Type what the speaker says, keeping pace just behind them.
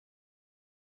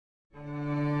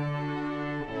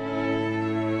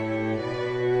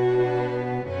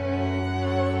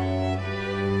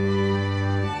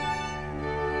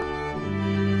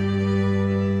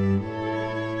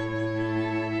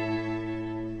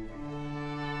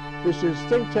This is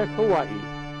ThinkTech Hawaii.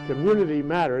 Community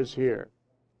matters here.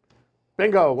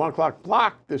 Bingo, 1 o'clock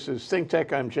block. This is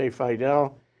ThinkTech. I'm Jay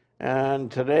Fidell. And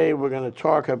today we're going to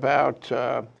talk about,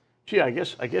 I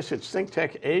guess it's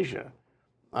ThinkTech Asia,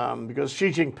 because Xi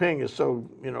Jinping is so,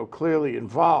 clearly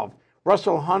involved.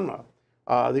 Russell Honma,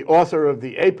 the author of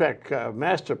the APEC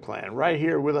Master Plan, right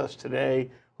here with us today,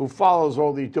 who follows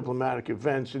all these diplomatic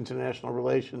events, international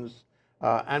relations,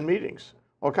 and meetings.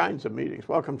 All kinds of meetings.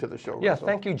 Welcome to the show, Yeah, Russell.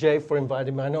 thank you, Jay, for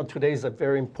inviting me. I know today is a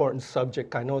very important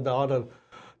subject. I know that all of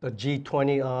the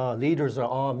G20 leaders are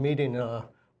all meeting in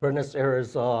Buenos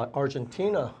Aires,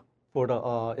 Argentina, for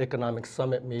the economic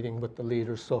summit meeting with the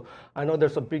leaders. So I know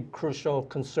there's a big crucial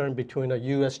concern between the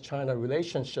U.S.-China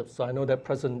relationship. So I know that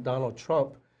President Donald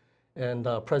Trump and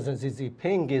President Xi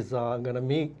Jinping is going to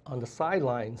meet on the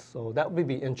sidelines. So that would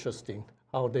be interesting,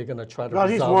 how they're going to try to resolve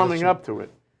Well, he's warming up to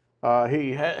it.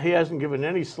 He hasn't given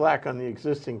any slack on the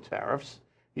existing tariffs.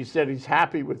 He said he's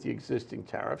happy with the existing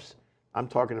tariffs. I'm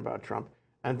talking about Trump.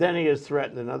 And then he has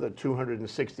threatened another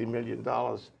 $260 million,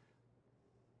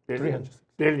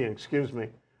 billion, excuse me,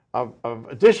 of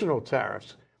additional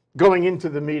tariffs going into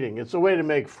the meeting. It's a way to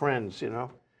make friends,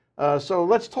 So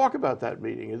let's talk about that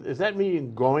meeting. Is that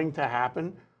meeting going to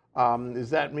happen?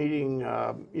 Is that meeting,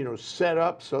 set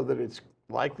up so that it's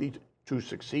likely to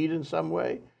succeed in some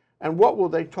way? And what will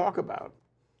they talk about?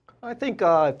 I think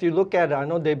if you look at it, I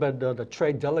know they've been the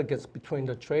trade delegates between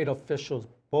the trade officials,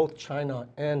 both China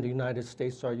and the United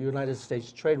States. Our United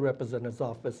States Trade Representative's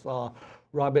Office,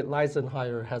 Robert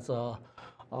Leisenheimer, has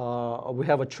we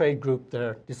have a trade group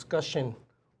there discussion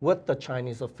with the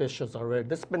Chinese officials already.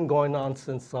 This has been going on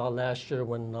since last year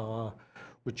when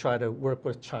we tried to work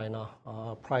with China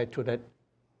prior to that,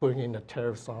 bringing the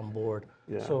tariffs on board.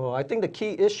 Yeah. So I think the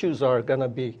key issues are going to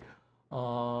be,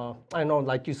 I know,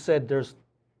 like you said, there's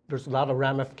a lot of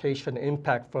ramification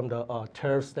impact from the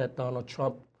tariffs that Donald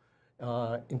Trump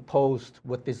imposed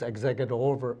with this executive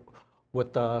order.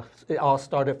 It all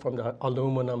started from the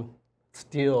aluminum,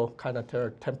 steel kind of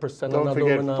tariff, 10% on aluminum,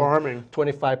 don't forget farming,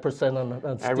 25%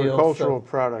 on steel. Agricultural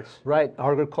products. Right,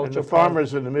 agricultural. And the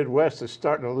farmers in the Midwest are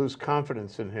starting to lose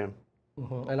confidence in him.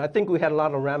 Mm-hmm. And I think we had a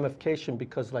lot of ramification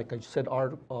because, like I said,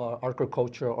 our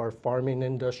agriculture, our farming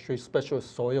industry, especially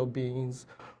soybeans,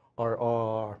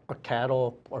 our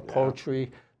cattle, our poultry,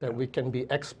 that we can be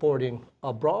exporting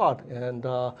abroad. And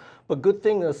but good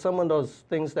thing is some of those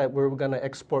things that we were going to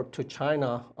export to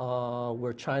China,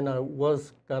 where China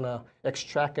was going to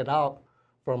extract it out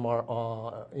from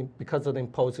our because of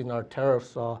imposing our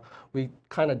tariffs, we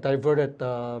kind of diverted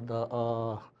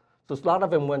so a lot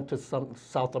of them went to some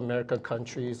South American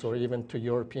countries or even to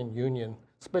European Union,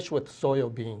 especially with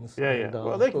soybeans. Yeah, yeah.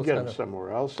 Well, they can get them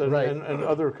somewhere else, and, right. and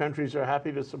other countries are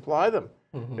happy to supply them.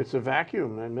 Mm-hmm. It's a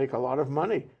vacuum and make a lot of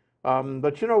money.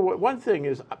 But one thing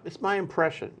is, it's my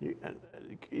impression,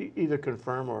 either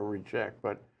confirm or reject,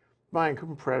 but my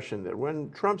impression that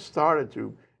when Trump started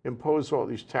to impose all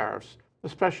these tariffs,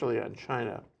 especially on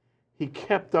China, he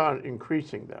kept on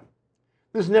increasing them.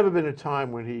 There's never been a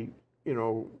time when he,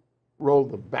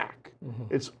 rolled them back. Mm-hmm.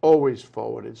 It's always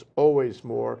forward. It's always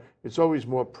more. It's always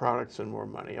more products and more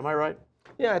money. Am I right?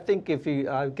 Yeah, I think if you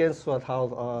against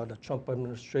how the Trump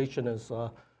administration is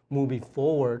moving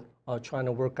forward, trying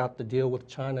to work out the deal with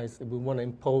China, is that we want to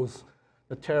impose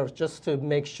the tariffs just to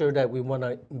make sure that we want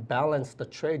to balance the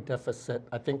trade deficit.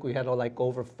 I think we had like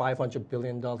over $500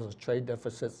 billion of trade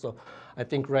deficit. So I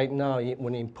think right now,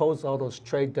 when you impose all those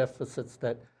trade deficits,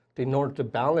 that in order to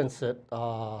balance it,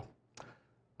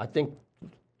 I think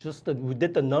we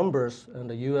did the numbers, and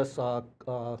the U.S.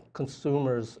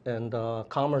 Consumers and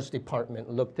Commerce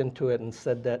Department looked into it and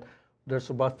said that there's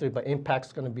the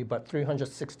impact's going to be about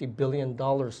 $360 billion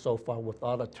so far with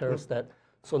all the tariffs.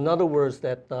 So in other words,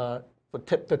 that for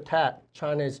tit for tat,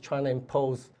 China is trying to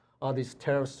impose all these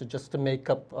tariffs just to make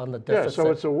up on the deficit. Yeah,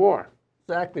 so it's a war.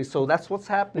 Exactly. So that's what's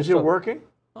happening. Is it working?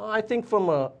 I think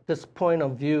from this point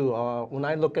of view, when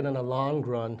I look at it in the long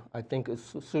run, I think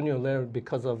it's sooner or later,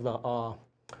 because of the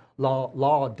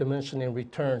law of diminishing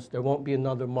returns, there won't be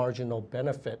another marginal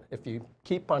benefit. If you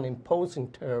keep on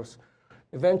imposing tariffs,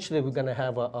 eventually we're going to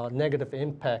have a negative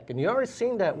impact. And you're already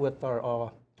seeing that with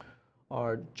our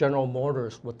General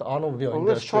Motors, with the automobile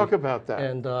industry. Let's talk about that.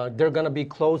 And they're going to be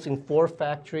closing 4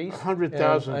 factories.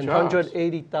 100,000 and jobs.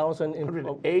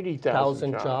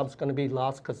 180,000 jobs going to be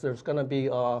lost, because there's going to be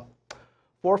 4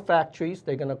 factories.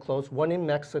 They're going to close, 1 in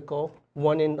Mexico,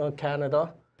 1 in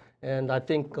Canada, and I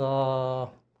think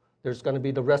there's going to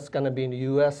be the rest going to be in the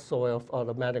U.S. soil,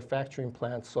 the manufacturing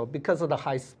plants. So because of the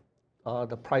high,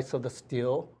 the price of the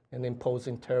steel and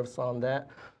imposing tariffs on that,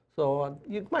 so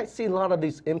you might see a lot of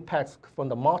these impacts from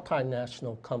the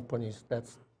multinational companies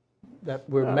that's that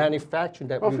we're manufacturing,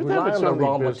 that Well, we for them, rely it's on the only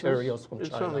raw business. materials from It's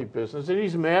China. only business, and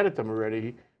he's mad at them already.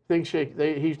 He thinks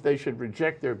they should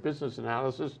reject their business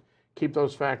analysis, keep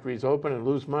those factories open, and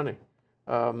lose money.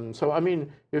 So, I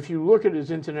mean, if you look at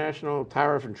his international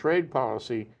tariff and trade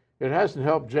policy, it hasn't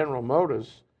helped General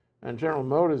Motors. And General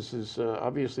Motors is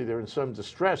obviously they're in some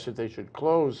distress that they should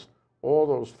close all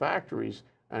those factories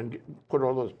and put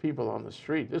all those people on the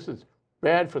street. This is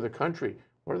bad for the country.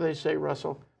 What do they say,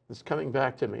 Russell? It's coming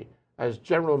back to me. As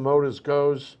General Motors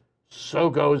goes, so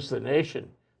goes the nation.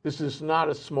 This is not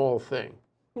a small thing.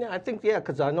 Yeah, I think, yeah,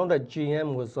 because I know that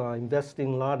GM was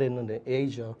investing a lot in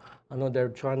Asia. I know they're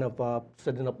trying to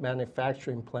setting up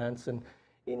manufacturing plants, and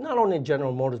not only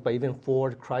General Motors, but even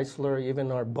Ford, Chrysler,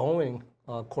 even our Boeing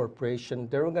corporation,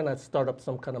 they're going to start up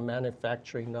some kind of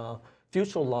manufacturing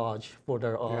fuselage for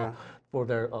their 737,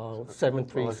 Well,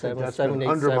 that's 787. been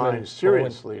undermined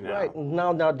seriously Boeing. now. Right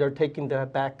now they're taking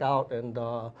that back out, and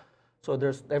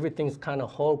so everything's kind of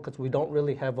whole because we don't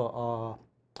really have a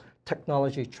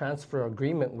technology transfer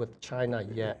agreement with China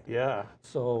yet. Yeah.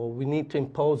 So we need to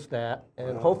impose that,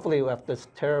 and hopefully if this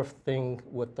tariff thing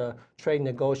with the trade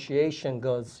negotiation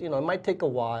goes, it might take a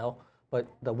while, but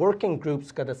the working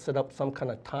group's got to set up some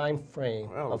kind of time frame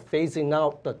of phasing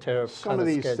out the tariff Some of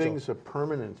these things are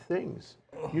permanent things.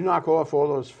 You knock off all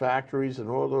those factories and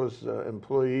all those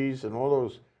employees and all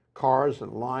those cars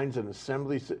and lines and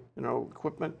assemblies,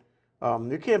 equipment.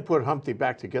 You can't put Humpty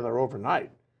back together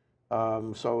overnight.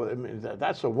 So I mean,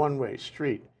 that's a one-way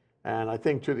street. And I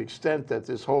think to the extent that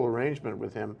this whole arrangement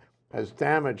with him has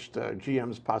damaged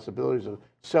GM's possibilities of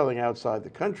selling outside the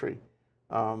country,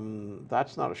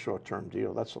 that's not a short-term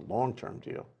deal. That's a long-term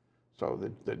deal. So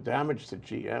the damage to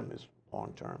GM is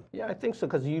long-term. Yeah, I think so,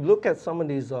 because you look at some of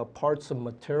these parts and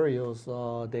materials,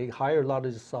 they hire a lot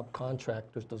of these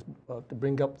subcontractors to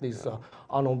bring up these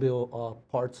automobile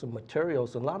parts and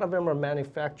materials. And a lot of them are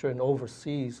manufactured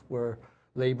overseas where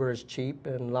labor is cheap,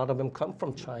 and a lot of them come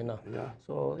from China. Yeah.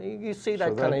 So you see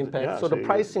that kind of impact. Yeah, so the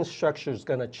pricing structure is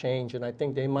going to change, and I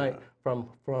think they might from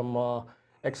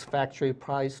ex-factory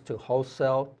price to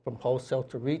wholesale, from wholesale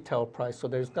to retail price. So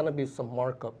there's going to be some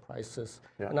markup prices.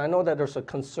 Yeah. And I know that there's a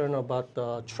concern about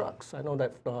the trucks. I know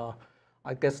that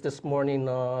I guess this morning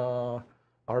our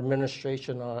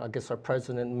administration, I guess our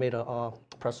president made a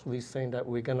press release saying that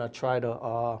we're going to try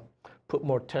to put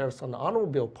more tariffs on the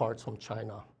automobile parts from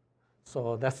China.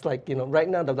 So that's like, right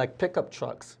now they're like pickup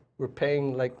trucks. We're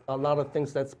paying like a lot of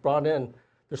things that's brought in.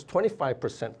 There's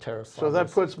 25% tariffs. So that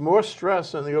puts more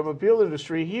stress on the automobile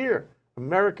industry here,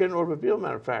 American automobile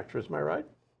manufacturers, am I right?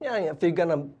 Yeah, if you're going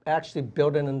to actually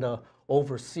build it in the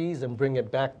overseas and bring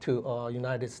it back to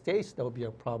United States, that would be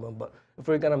a problem. But if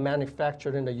we're going to manufacture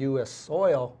it in the U.S.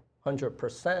 soil,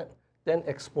 100%, then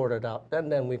export it out,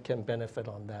 then we can benefit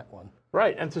on that one.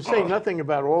 Right, and to say nothing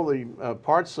about all the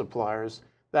parts suppliers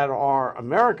that are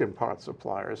American parts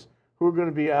suppliers who are going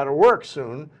to be out of work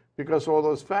soon because all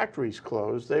those factories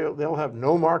closed. They'll have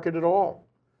no market at all.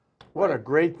 What a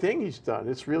great thing he's done.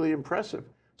 It's really impressive.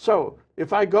 So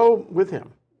if I go with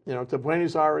him, to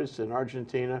Buenos Aires in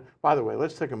Argentina, by the way,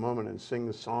 let's take a moment and sing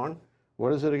the song.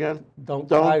 What is it again? Don't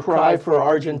cry for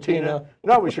Argentina.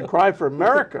 No, we should cry for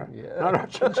America, not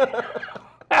Argentina.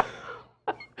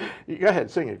 Go ahead,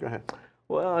 sing it, go ahead.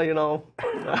 Well, I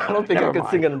don't think I can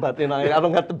sing it, but I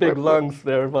don't have the big lungs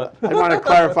there. But I want to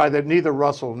clarify that neither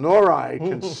Russell nor I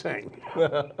can sing.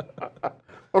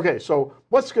 Okay, so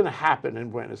what's going to happen in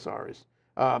Buenos Aires?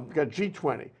 We've got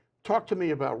G20. Talk to me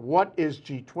about what is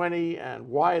G20 and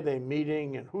why are they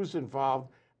meeting and who's involved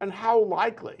and how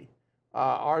likely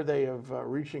are they of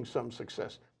reaching some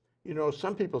success?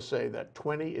 Some people say that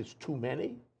 20 is too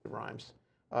many, it rhymes.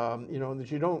 And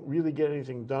that you don't really get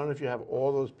anything done if you have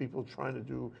all those people trying to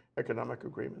do economic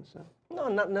agreements. No,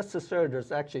 not necessarily.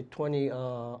 There's actually 20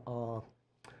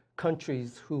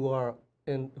 countries who are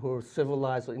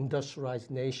civilized or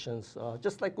industrialized nations,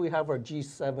 just like we have our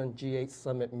G7, G8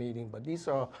 summit meeting, but these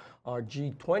are our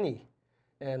G20.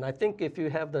 And I think if you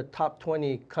have the top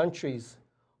 20 countries,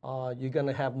 you're going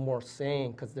to have more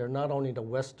saying because they're not only the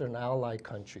Western ally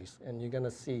countries, and you're going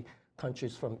to see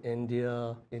countries from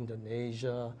India,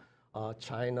 Indonesia,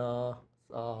 China,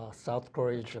 South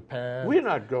Korea, Japan. We're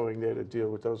not going there to deal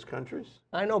with those countries.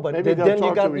 I know, but Maybe then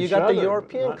you got other, the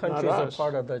European not countries are us.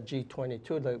 part of the G20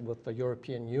 too, with the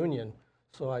European Union.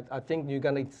 So I think you're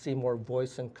going to see more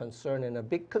voice and concern, and a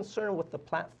big concern with the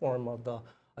platform of the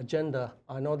agenda.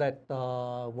 I know that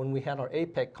when we had our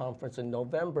APEC conference in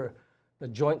November, the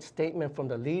joint statement from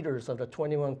the leaders of the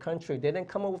 21 countries, they didn't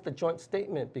come up with the joint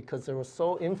statement because they were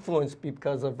so influenced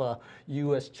because of a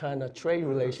U.S.-China trade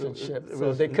relationship.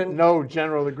 So they couldn't no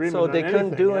general agreement. So they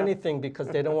couldn't do anything because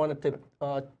they don't want it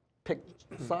to pick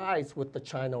sides with the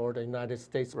China or the United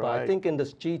States. But I Right. think in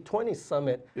this G20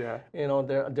 summit, Yeah. you know,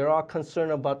 they're all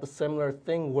concerned about the similar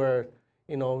thing where,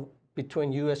 you know,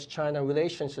 between U.S.-China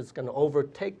relations is going to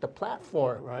overtake the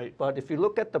platform. Right. But if you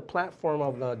look at the platform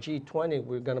of the G20,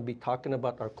 we're going to be talking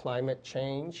about our climate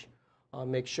change,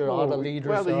 make sure all the leaders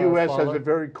Well, the are U.S. has a following.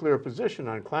 very clear position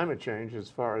on climate change as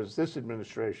far as this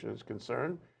administration is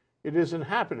concerned. It isn't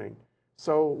happening.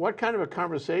 So what kind of a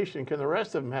conversation can the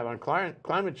rest of them have on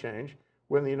climate change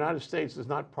when the United States is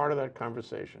not part of that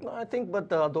conversation? No, I think, but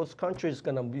those countries are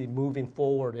going to be moving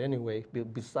forward anyway,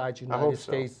 besides United hope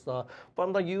so. States.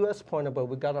 From the U.S. point of view,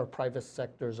 we got our private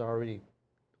sectors already,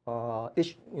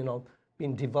 you know,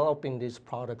 been developing these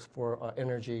products for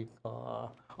energy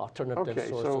alternative Okay,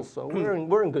 sources. so- So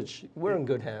we're in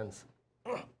good hands.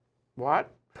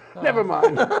 What? Never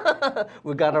mind.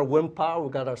 We got our wind power, we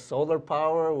got our solar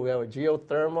power, we have our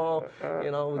geothermal.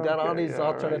 You know, we got all Okay, these yeah,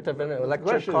 all right. alternative The electric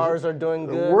question is, cars are doing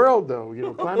the good. world, though, you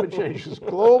know, climate change is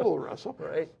global, Russell.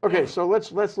 Right. Okay, so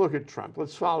let's look at Trump.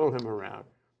 Let's follow him around.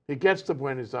 He gets to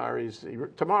Buenos Aires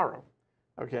tomorrow,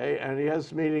 okay, and he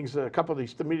has meetings.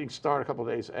 The meetings start a couple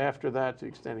of days after that, to the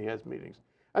extent he has meetings.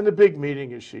 And the big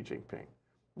meeting is Xi Jinping.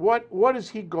 What is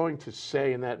he going to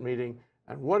say in that meeting,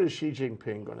 and what is Xi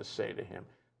Jinping going to say to him?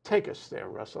 Take us there,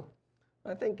 Russell.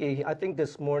 I think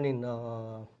this morning,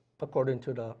 according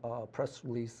to the press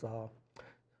release,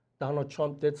 Donald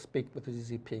Trump did speak with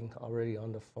Xi Jinping already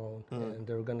on the phone, and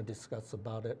they were going to discuss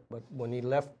about it. But when he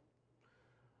left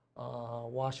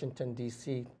Washington,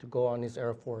 D.C. to go on his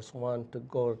Air Force One to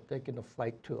go taking a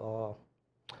flight to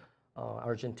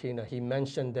Argentina, he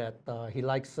mentioned that he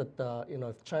likes it. You know,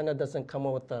 if China doesn't come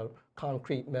up with a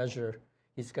concrete measure,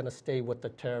 he's going to stay with the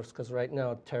tariffs, because right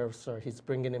now tariffs are, he's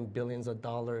bringing in billions of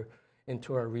dollars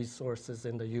into our resources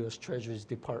in the U.S. Treasury's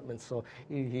Department. So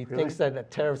he thinks that the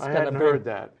tariffs I going to hadn't bring. heard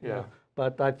that, yeah.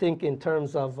 But I think in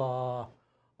terms of,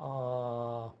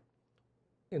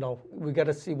 you know, we got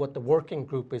to see what the working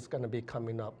group is going to be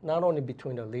coming up. Not only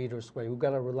between the leaders, but we got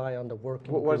to rely on the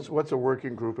working group. What's a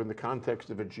working group in the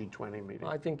context of a G20 meeting?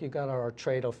 I think you got our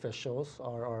trade officials,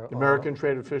 our American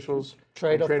trade officials,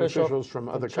 trade and official officials from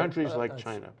other countries like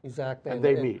China. Exactly. And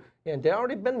they meet. And they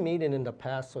already been meeting in the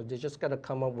past, so they just got to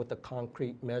come up with a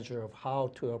concrete measure of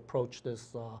how to approach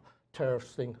this tariff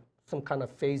thing, some kind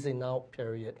of phasing out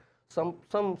period.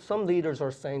 Some leaders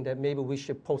are saying that maybe we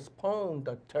should postpone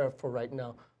the tariff for right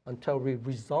now until we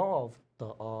resolve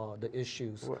the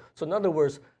issues. So in other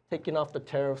words, taking off the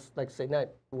tariffs, like say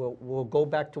that, we'll go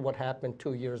back to what happened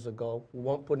 2 years ago. We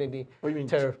won't put any What do you mean,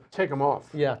 tariff. take them off?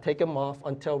 Yeah, take them off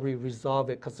until we resolve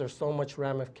it, because there's so much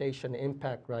ramification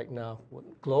impact right now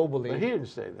globally. But he didn't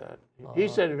say that. He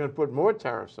said he's going to put more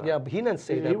tariffs on. Yeah, but he didn't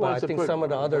say He that. But I wants to think put- some of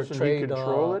the other doesn't he trade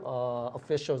control it?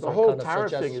 officials The are whole kind of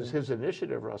tariff thing suggesting. is his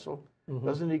initiative, Russell.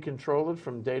 Doesn't he control it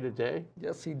from day to day?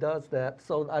 Yes, he does that.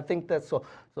 So I think that's so.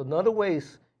 So in other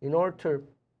ways, in order to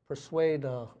persuade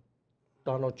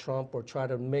Donald Trump or try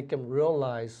to make him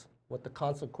realize what the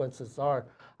consequences are,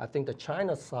 I think the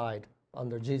China side,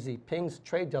 under Xi Jinping's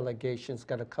trade delegation's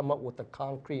got to come up with a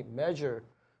concrete measure,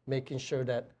 making sure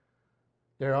that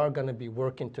they are going to be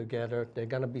working together. They're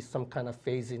going to be some kind of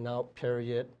phasing out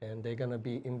period, and they're going to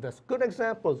be invest. Good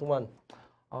example is one.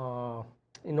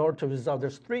 In order to resolve,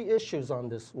 there's 3 issues on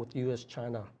this with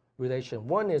U.S.-China relation.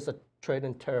 One is a trade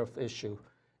and tariff issue,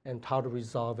 and how to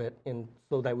resolve it,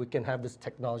 so that we can have this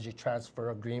technology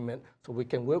transfer agreement, so we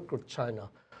can work with China.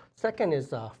 Second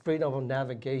is freedom of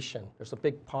navigation. There's a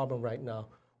big problem right now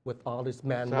with all these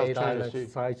man-made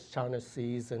islands, South China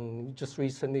Seas, and just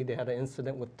recently they had an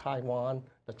incident with Taiwan,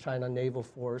 the China Naval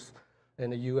Force,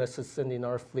 and the U.S. is sending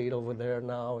our fleet over there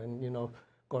now, and you know,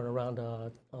 going around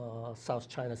the South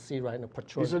China Sea right now,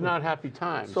 patrolling. These are not happy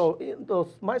times. So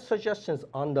my suggestions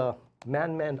on the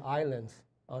man-made islands,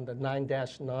 on the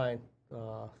 9-9,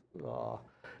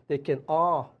 they can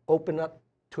all open up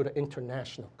to the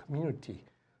international community.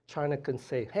 China can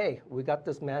say, hey, we got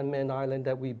this man-made island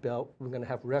that we built. We're going to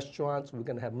have restaurants. We're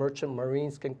going to have merchant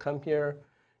marines can come here.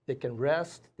 They can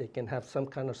rest. They can have some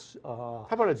kind of how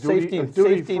about a safety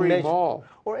duty-free measure, mall?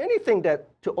 or anything that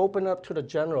to open up to the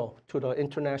general, to the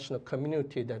international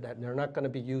community, that they're not going to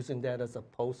be using that as a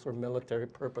post or military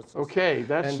purposes. Okay,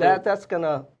 and that's going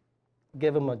to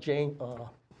give them a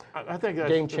I think that's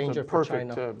game a changer for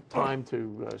perfect China. Time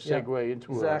to segue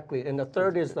into exactly. And the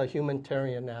third is the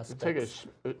humanitarian aspect. Take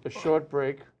a short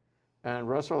break, and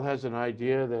Russell has an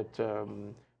idea that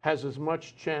has as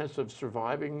much chance of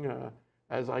surviving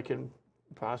as I can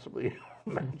possibly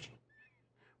imagine.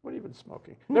 What have you been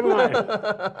smoking? Never mind.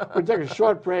 We'll take a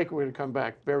short break. We're going to come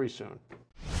back very soon.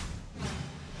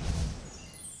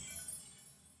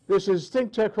 This is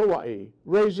ThinkTech Hawaii,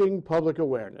 raising public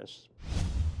awareness.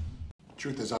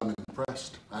 Truth is, I'm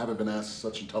impressed. I haven't been asked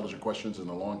such intelligent questions in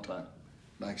a long time.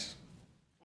 Nice.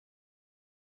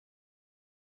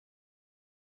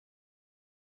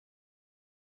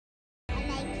 They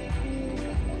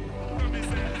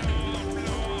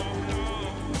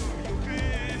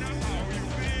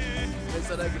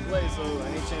said I could play, so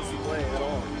any chance to play at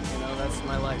all. You know, that's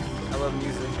my life. I love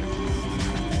music.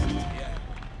 Yeah,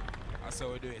 that's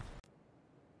how we do it.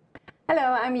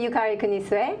 Hello, I'm Yukari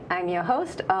Kunisue. I'm your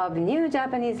host of the new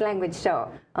Japanese language show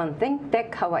on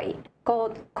ThinkTech Hawaii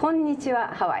called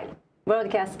Konnichiwa Hawaii,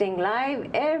 broadcasting live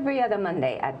every other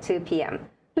Monday at 2 p.m.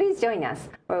 Please join us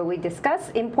where we discuss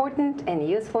important and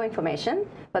useful information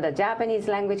for the Japanese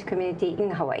language community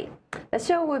in Hawaii. The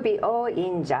show will be all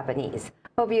in Japanese.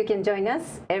 Hope you can join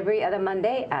us every other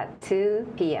Monday at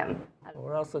 2 p.m.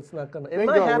 Or else it's not going to. It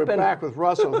Bingo, might happen. we're back with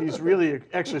Russell. He's really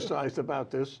exercised about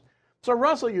this. So,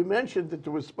 Russell, you mentioned that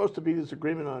there was supposed to be this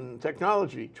agreement on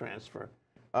technology transfer,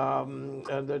 and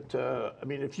that I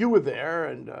mean, if you were there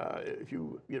and if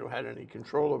you had any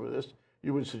control over this,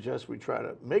 you would suggest we try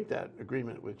to make that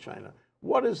agreement with China.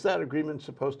 What is that agreement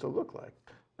supposed to look like?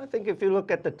 I think if you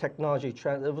look at the technology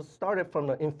it was started from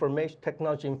the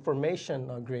technology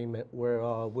information agreement where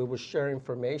we would share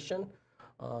information,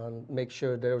 make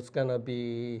sure there's going to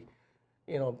be,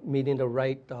 meeting the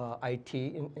right IT,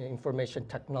 information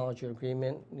technology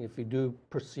agreement. If you do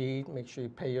proceed, make sure you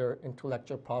pay your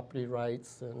intellectual property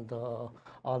rights and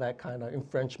all that kind of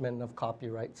infringement of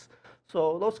copyrights.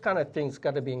 So those kind of things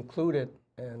got to be included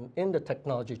in the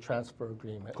technology transfer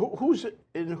agreement.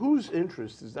 In whose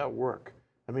interest does that work?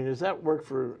 I mean, does that work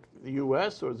for the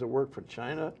U.S. or does it work for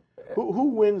China? Who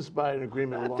wins by an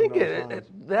agreement along those lines?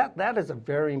 That is a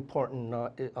very important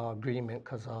agreement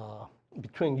because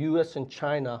between U.S. and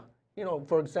China,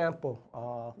 for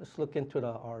example, let's look into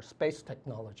our space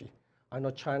technology. I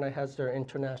know China has their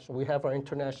we have our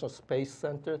International Space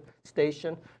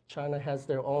Station. China has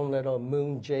their own little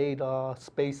Moon Jade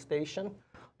space station.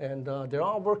 And they're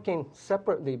all working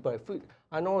separately, but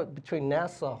I know between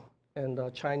NASA and the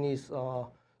Chinese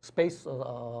space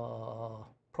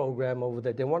program over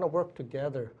there, they want to work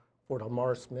together for the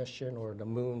Mars mission or the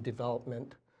moon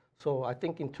development. So I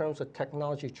think in terms of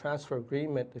technology transfer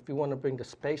agreement, if you want to bring the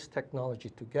space technology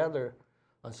together,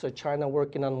 so China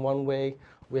working on one way,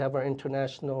 we have our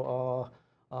international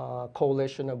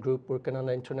coalition of group working on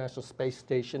the International Space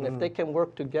Station. If they can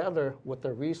work together with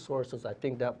their resources, I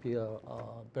think that'd be a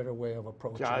better way of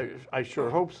approaching. Yeah, I sure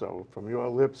hope so. From your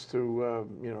lips to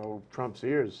Trump's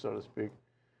ears, so to speak.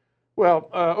 Well,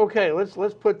 okay,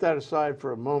 let's put that aside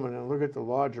for a moment and look at the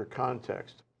larger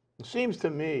context. It seems to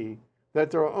me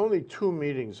that there are only two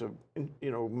meetings of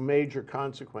major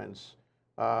consequence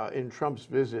in Trump's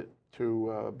visit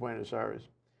to Buenos Aires.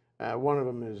 One of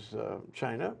them is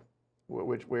China,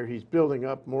 where he's building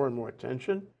up more and more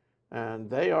tension, and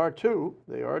they are too.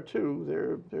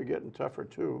 They're getting tougher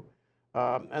too.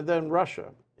 And then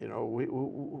Russia,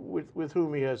 with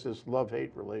whom he has this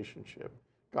love-hate relationship.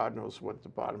 God knows what the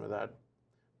bottom of that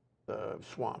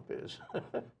swamp is.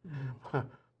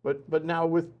 But now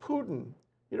with Putin,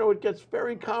 it gets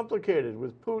very complicated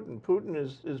with Putin. Putin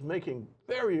is making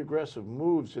very aggressive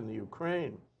moves in the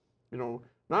Ukraine.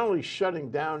 Not only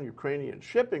shutting down Ukrainian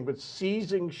shipping, but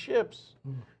seizing ships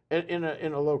in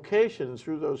a location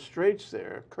through those straits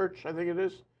there, Kerch, I think it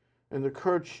is, in the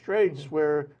Kerch Straits,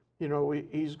 where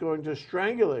he's going to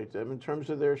strangulate them in terms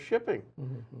of their shipping.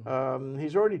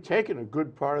 He's already taken a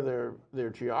good part of their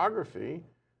geography.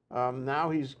 Now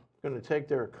he's going to take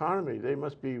their economy. They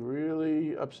must be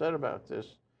really upset about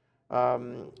this.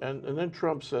 And then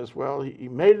Trump says, well, he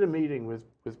made a meeting with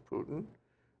Putin,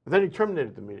 and then he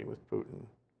terminated the meeting with Putin.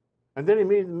 And then he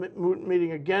made the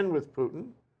meeting again with Putin,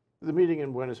 the meeting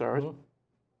in Buenos Aires,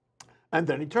 and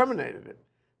then he terminated it.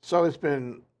 So it's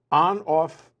been on,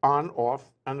 off,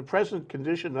 and the present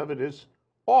condition of it is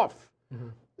off.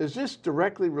 Is this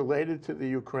directly related to the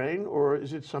Ukraine, or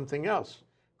is it something else?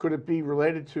 Could it be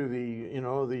related to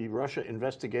the Russia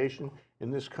investigation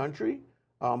in this country?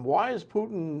 Why is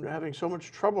Putin having so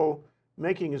much trouble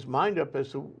making his mind up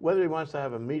as to whether he wants to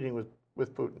have a meeting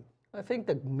with Putin? I think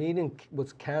the meeting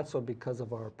was canceled because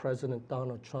of our President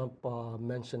Donald Trump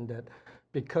mentioned that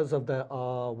because of the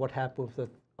what happened with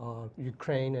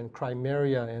Ukraine and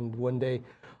Crimea, and when they,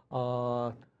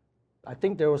 I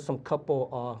think there was some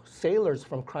couple sailors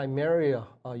from Crimea,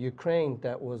 Ukraine,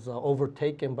 that was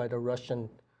overtaken by the Russian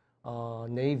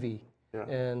Navy. Yeah.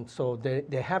 And so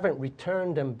they haven't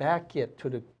returned them back yet to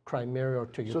the Crimea or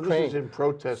to Ukraine. So this is in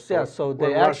protest. Yeah, so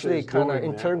they actually kind of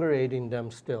integrating them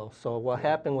still. So what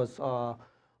happened was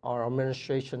our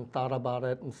administration thought about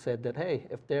it and said that, hey,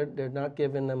 if they're not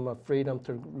giving them a freedom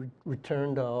to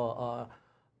return the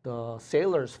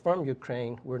sailors from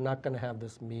Ukraine, we're not going to have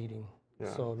this meeting.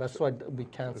 Yeah. So that's why we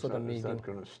canceled the Is meeting. that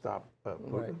going to stop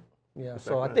Putin? Right. Yeah. Is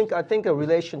So that I think a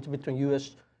relation between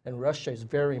U.S. and Russia is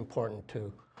very important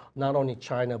too. Not only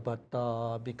China, but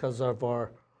because of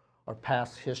our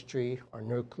past history, our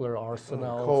nuclear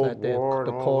arsenals,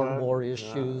 the Cold War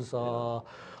issues, those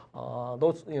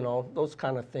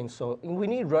kind of things. So we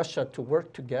need Russia to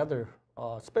work together,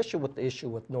 especially with the issue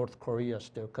with North Korea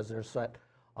still, because there's that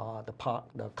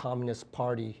the Communist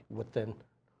Party within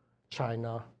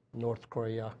China, North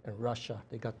Korea, and Russia.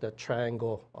 They got the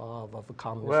triangle of a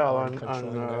Communist Party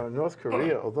controlling there. North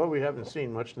Korea, although we haven't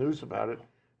seen much news about it,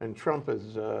 and Trump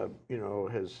has,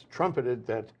 has trumpeted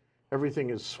that everything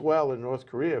is swell in North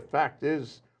Korea. Fact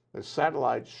is, the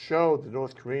satellites show the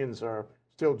North Koreans are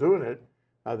still doing it.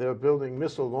 They're building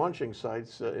missile launching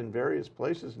sites in various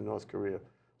places in North Korea.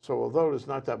 So although there's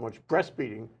not that much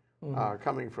breastfeeding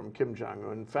coming from Kim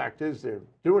Jong-un, fact is they're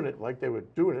doing it like they were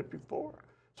doing it before.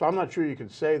 So I'm not sure you can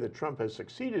say that Trump has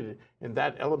succeeded in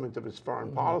that element of his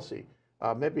foreign policy.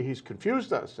 Maybe he's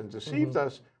confused us and deceived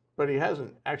us, but he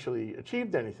hasn't actually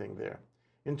achieved anything there.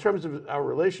 In terms of our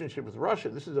relationship with Russia,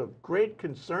 this is of great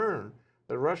concern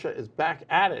that Russia is back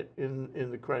at it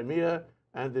in the Crimea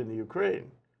and in the Ukraine.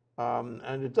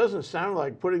 And it doesn't sound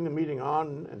like putting the meeting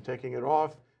on and taking it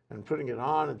off and putting it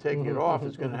on and taking it off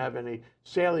is going to have any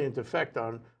salient effect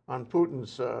on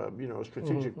Putin's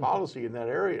strategic policy in that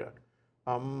area.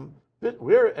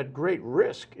 We're at great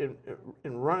risk in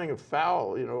running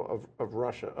afoul of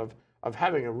Russia, of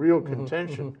having a real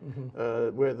contention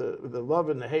where the love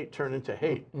and the hate turn into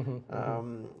hate.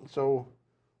 So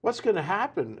what's going to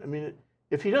happen? I mean,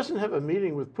 if he doesn't have a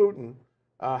meeting with Putin,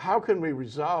 how can we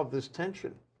resolve this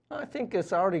tension? I think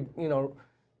it's already,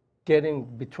 getting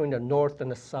between the North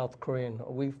and the South Korean.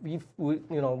 We want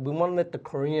to let the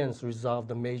Koreans resolve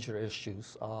the major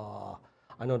issues.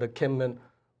 I know that Kim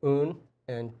Jong-un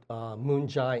and Moon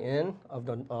Jae-in of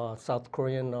the South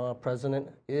Korean president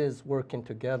is working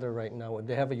together right now.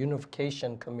 They have a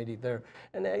unification committee there.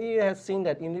 And you have seen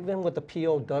that even with the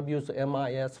POWs, the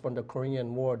MIS from the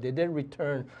Korean War, they did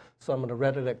return some of the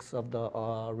relics of the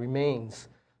remains.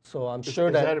 So I'm sure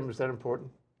is that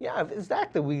important? Yeah,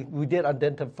 exactly. We did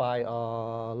identify a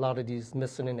lot of these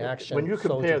missing in action. When you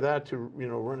compare that to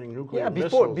running nuclear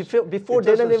before missiles,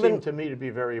 they didn't even seem to me to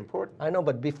be very important. I know,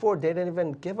 but before they didn't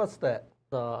even give us that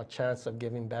chance of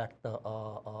giving back the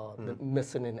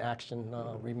missing in action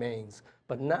remains.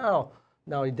 But now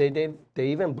they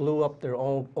even blew up their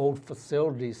own old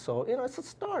facilities. So it's a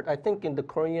start. I think in the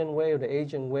Korean way or the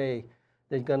Asian way,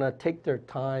 they're gonna take their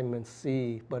time and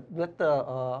see. But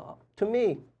to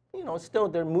me, still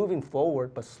they're moving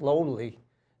forward, but slowly.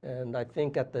 And I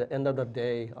think at the end of the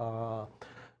day,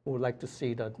 we would like to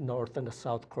see the North and the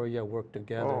South Korea work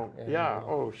together. Oh, and,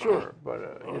 sure. But,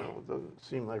 it doesn't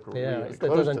seem like we're really it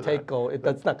close doesn't to take that.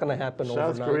 That's not going to happen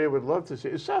overnight. South Korea would love to see.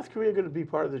 Is South Korea going to be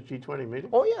part of the G20 meeting?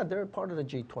 Oh, yeah, they're part of the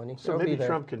G20. So maybe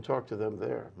Trump can talk to them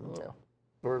there. Yeah.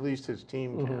 Or at least his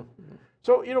team can.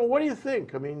 So, what do you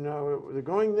think? I mean, they're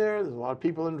going there. There's a lot of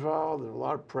people involved. There's a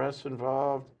lot of press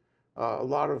involved. A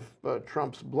lot of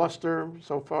Trump's bluster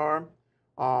so far,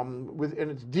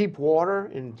 and it's deep water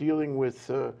in dealing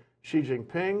with Xi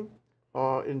Jinping,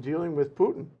 in dealing with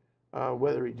Putin.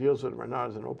 Whether he deals with him or not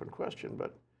is an open question.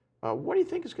 But what do you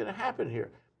think is going to happen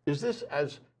here? Is this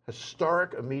as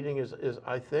historic a meeting as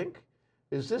I think?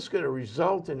 Is this going to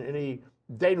result in any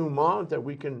denouement that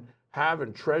we can have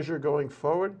and treasure going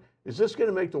forward? Is this going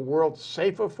to make the world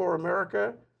safer for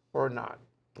America or not?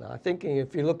 I think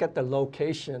if you look at the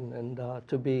location and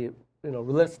to be,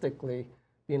 realistically,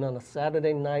 being on a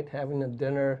Saturday night having a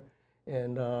dinner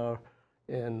in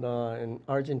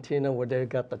Argentina where they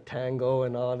got the tango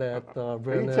and all that. Are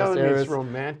you telling me it's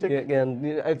romantic? And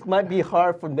it might be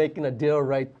hard for making a deal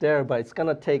right there, but it's going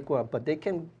to take one. But they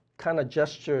can kind of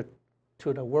gesture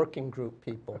to the working group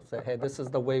people, say, hey, this is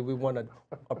the way we want to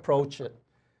approach it.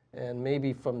 And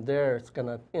maybe from there, it's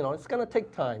gonna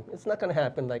take time. It's not gonna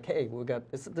happen like, hey, we got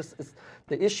this.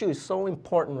 The issue is so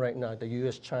important right now, the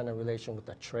U.S.-China relation with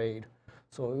the trade.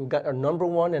 So we've got our number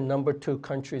 1 and number 2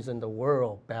 countries in the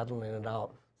world battling it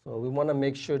out. So we want to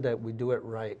make sure that we do it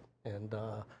right, and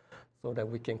so that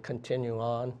we can continue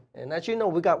on. And as you know,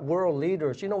 we got world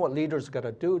leaders. You know what leaders got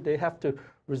to do? They have to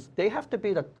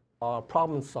be the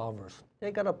problem solvers.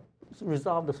 They got to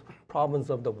resolve the problems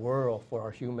of the world for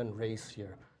our human race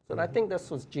here. And I think this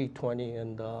was G20,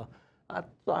 and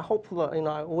I hope,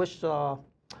 I wish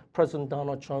President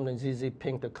Donald Trump and Xi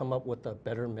Jinping to come up with a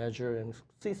better measure and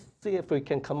see if we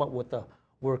can come up with a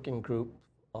working group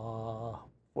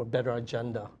for better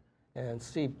agenda and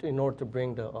see in order to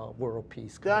bring the world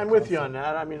peace. Yeah, I'm with you on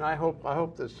that. I mean, I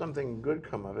hope there's something good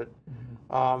come of it.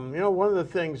 You know, one of the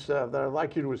things that I'd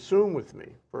like you to assume with me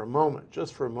for a moment,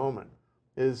 just for a moment,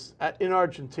 is in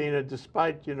Argentina,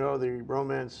 despite, you know, the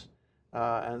romance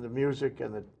and the music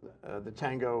and the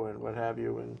tango and what have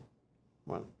you, and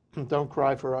well, don't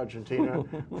cry for Argentina,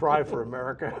 cry for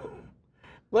America.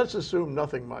 Let's assume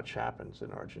nothing much happens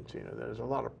in Argentina. There's a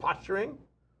lot of posturing,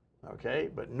 okay,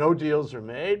 but no deals are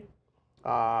made.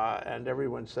 And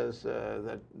everyone says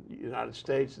that the United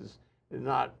States is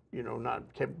not, you know,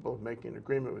 not capable of making an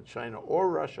agreement with China or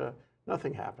Russia.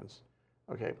 Nothing happens.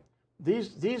 Okay,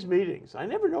 these meetings, I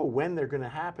never know when they're going to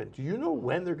happen. Do you know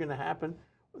when they're going to happen?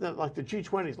 Like the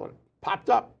G20's like popped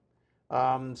up.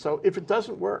 So if it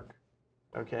doesn't work,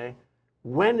 okay,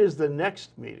 when is the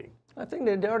next meeting? I think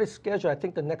they already scheduled. I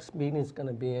think the next meeting is going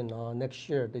to be in next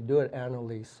year. They do it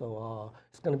annually, so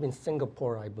it's going to be in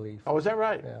Singapore, I believe. Oh, is that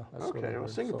right? Yeah. That's okay. Well,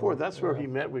 so, Singapore, that's where he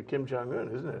met with Kim Jong-un,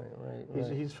 isn't it?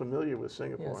 Right. He's familiar with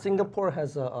Singapore. Yeah, Singapore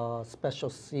has a special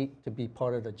seat to be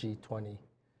part of the G20,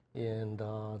 and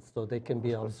so they can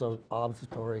be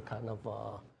observatory kind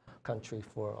of country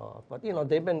for. But you know,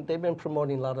 they've been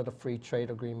promoting a lot of the free trade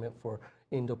agreement for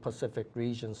Indo-Pacific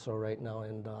region. So right now,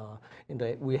 and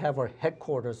we have our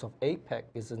headquarters of APEC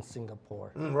is in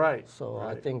Singapore. Right. So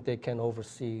right. I think they can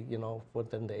oversee, you know,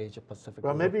 within the Asia-Pacific.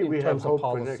 Well, maybe we have hope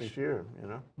for next year, you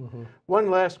know. One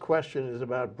last question is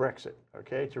about Brexit,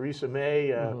 okay? Theresa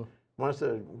May wants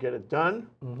to get it done.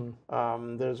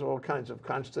 There's all kinds of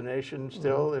consternation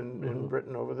still in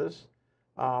Britain over this.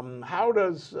 How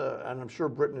does, and I'm sure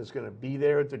Britain is going to be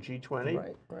there at the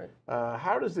G20. Right.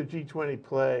 How does the G20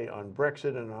 play on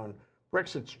Brexit and on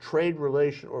Brexit's trade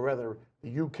relation, or rather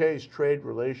the UK's trade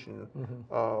relation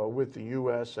with the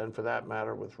US and for that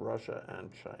matter with Russia and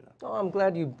China? Oh, I'm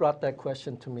glad you brought that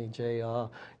question to me, Jay.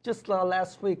 Just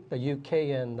last week, the UK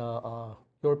and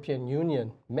European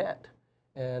Union met.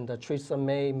 And Theresa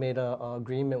May made an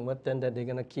agreement with them that they're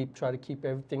going to try to keep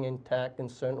everything intact in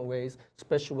certain ways,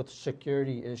 especially with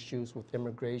security issues with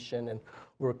immigration and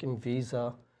working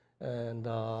visa, and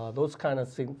those kind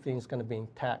of things going to be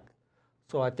intact.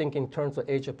 So I think in terms of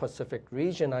Asia-Pacific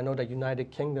region, I know the United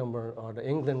Kingdom or the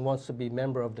England wants to be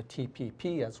member of the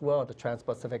TPP as well, the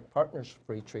Trans-Pacific Partnership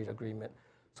Free Trade Agreement.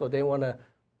 So they want to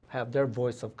have their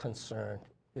voice of concern.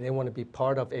 They want to be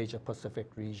part of Asia-Pacific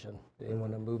region. They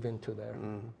want to move into there.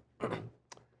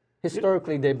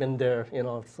 Historically, they've been there, you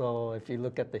know. So if you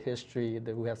look at the history,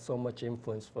 that we have so much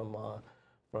influence from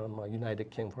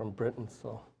United Kingdom, from Britain.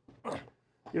 So,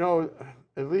 you know,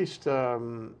 at least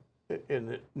in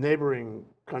the neighboring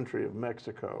country of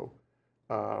Mexico,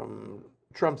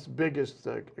 Trump's biggest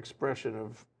expression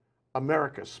of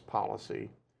America's policy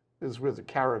is with the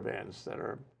caravans that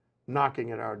are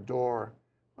knocking at our door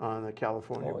on the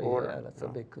California border. Yeah, that's a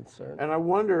big concern. And I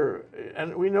wonder,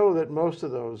 and we know that most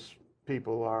of those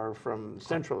people are from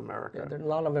Central America. Yeah, there are a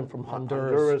lot of them from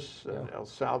Honduras. El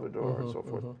Salvador, and so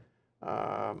forth.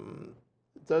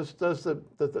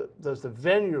 Does the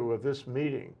venue of this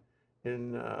meeting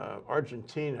in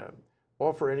Argentina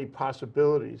offer any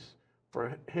possibilities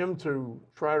for him to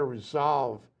try to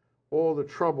resolve all the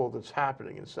trouble that's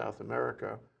happening in South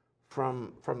America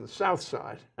from the south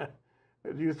side?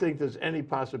 Do you think there's any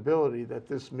possibility that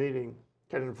this meeting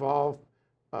can involve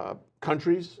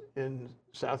countries in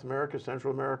South America,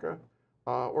 Central America,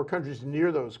 or countries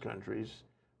near those countries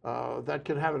that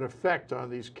can have an effect on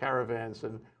these caravans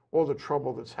and all the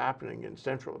trouble that's happening in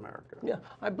Central America? Yeah,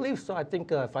 I believe so. I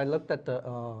think if I looked at the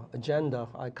agenda,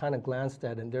 I kind of glanced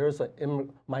at it, and there's a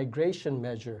migration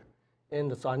measure in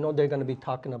this. So I know they're going to be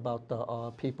talking about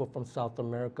the people from South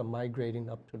America migrating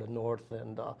up to the north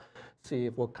and see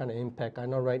what kind of impact. I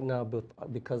know right now,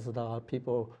 because of the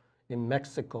people in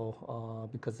Mexico,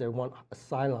 because they want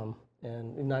asylum,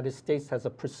 and the United States has a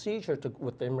procedure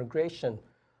with the immigration,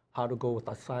 how to go with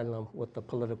asylum with the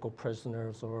political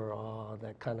prisoners or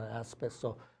that kind of aspect.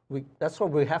 So that's why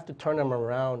we have to turn them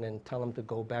around and tell them to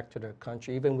go back to their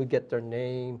country. Even we get their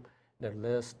name, their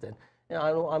list. And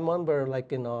I remember,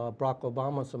 like in Barack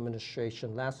Obama's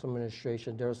administration, last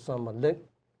administration, there's some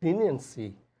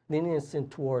leniency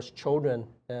towards children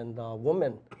and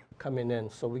women coming in.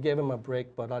 So we gave them a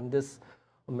break, but on this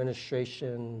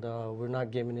administration, we're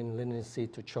not giving any leniency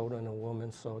to children and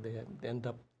women, so they end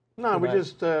up. No, we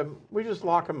just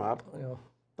lock them up. Yeah.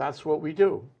 That's what we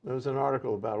do. There was an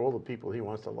article about all the people he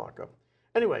wants to lock up.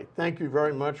 Anyway, thank you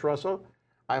very much, Russell.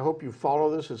 I hope you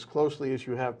follow this as closely as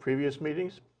you have previous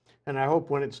meetings, and I hope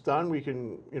when it's done we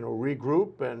can,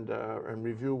 regroup and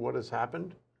review what has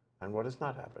happened and what has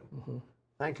not happened.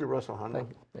 Thank you, Russell Honma.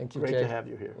 Thank you, Great Jay. to have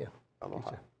you here. Yeah.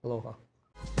 Aloha. Aloha.